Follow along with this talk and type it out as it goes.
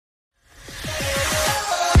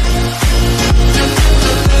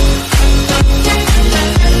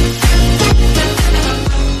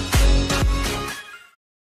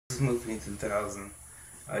browsing,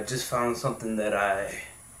 I just found something that I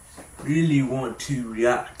really want to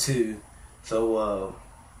react to. So,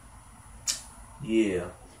 yeah.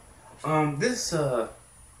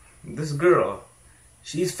 This girl,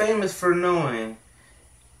 she's famous for knowing,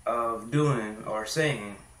 doing or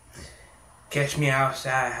saying, "Catch me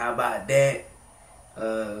outside, how about that?"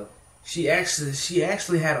 She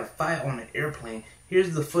actually had a fight on an airplane.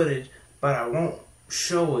 Here's the footage, but I won't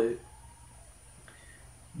show it.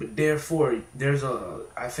 But therefore,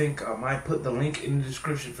 I think I might put the link in the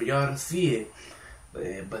description for y'all to see it.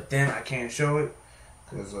 But then I can't show it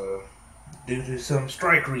because due to some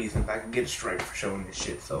strike reasons, I can get a strike for showing this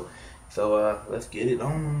shit. So let's get it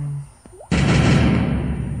on.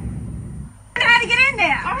 I gotta get in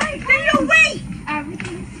there. All right, then you wait.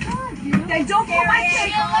 Everything's good. Then don't pull my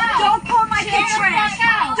kid. Don't pull my kid trash.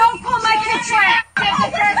 Don't pull my kid trash.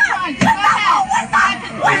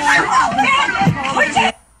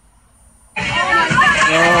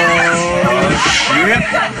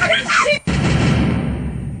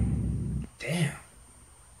 Damn.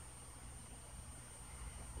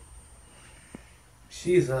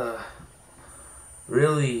 She's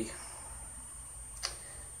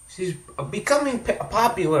she's becoming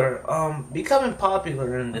popular. Becoming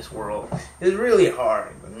popular in this world is really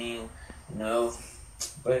hard. I mean, you know,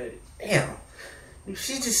 but damn,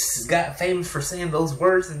 she just got famous for saying those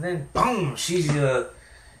words, and then boom, she's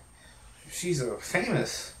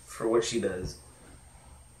famous for what she does.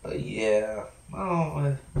 But yeah,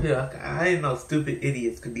 I didn't know stupid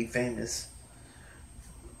idiots could be famous.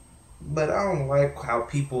 But I don't like how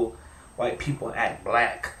white people act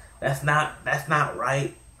black. That's not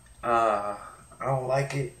right. I don't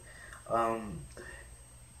like it.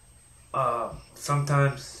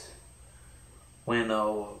 Sometimes when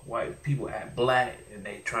white people act black and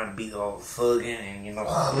they try to be all thugging and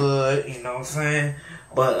hood, you know what I'm saying?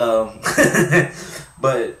 But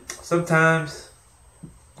but sometimes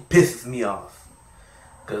it pisses me off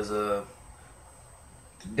because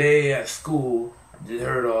today at school I just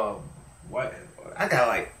heard I got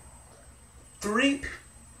like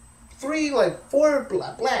four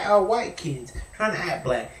white kids trying to act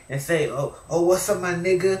black and say, oh, what's up, my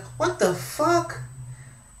nigga? What the fuck?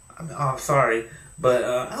 I'm sorry, but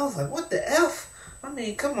I was like, what the F? I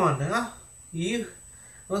mean, come on now.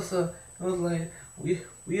 What's up? I was like,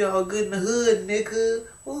 we all good in the hood, nigga.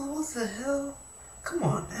 What the hell? Come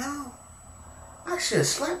on now. I should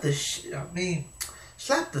slap the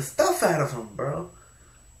slap the stuff out of him, bro.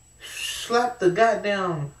 Slap the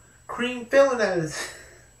goddamn cream filling out of his...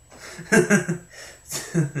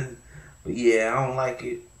 But yeah, I don't like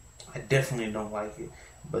it. I definitely don't like it.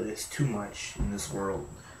 But it's too much in this world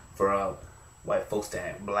for white folks to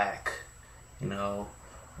act black. You know,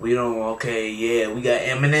 we don't. Okay, yeah, we got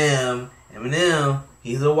Eminem. Eminem,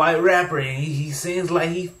 he's a white rapper and he sings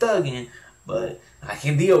like he's thugging. But I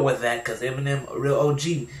can deal with that because Eminem a real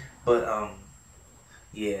OG. But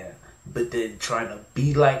yeah. But then trying to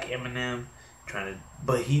be like Eminem,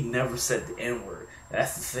 but he never said the N-word.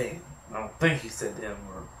 That's the thing. I don't think he said the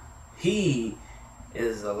N-word. He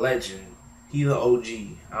is a legend. He's an OG.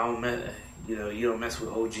 You don't mess with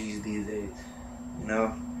OGs these days. You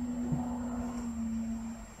know.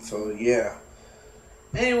 So yeah.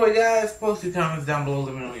 Anyway, guys, post your comments down below.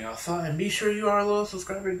 Let me know what y'all thought, and be sure you are a little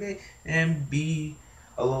subscriber today, and be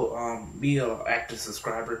a little active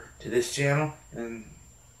subscriber to this channel, and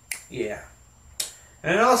yeah.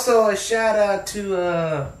 And also a shout out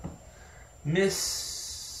to Miss,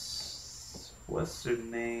 what's her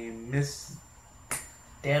name? Miss,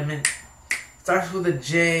 damn it, starts with a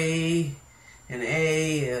J and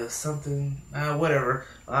A something, whatever.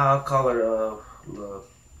 I'll call her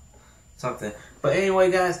something. But anyway,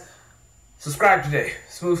 guys, subscribe today.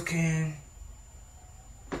 Smooth King.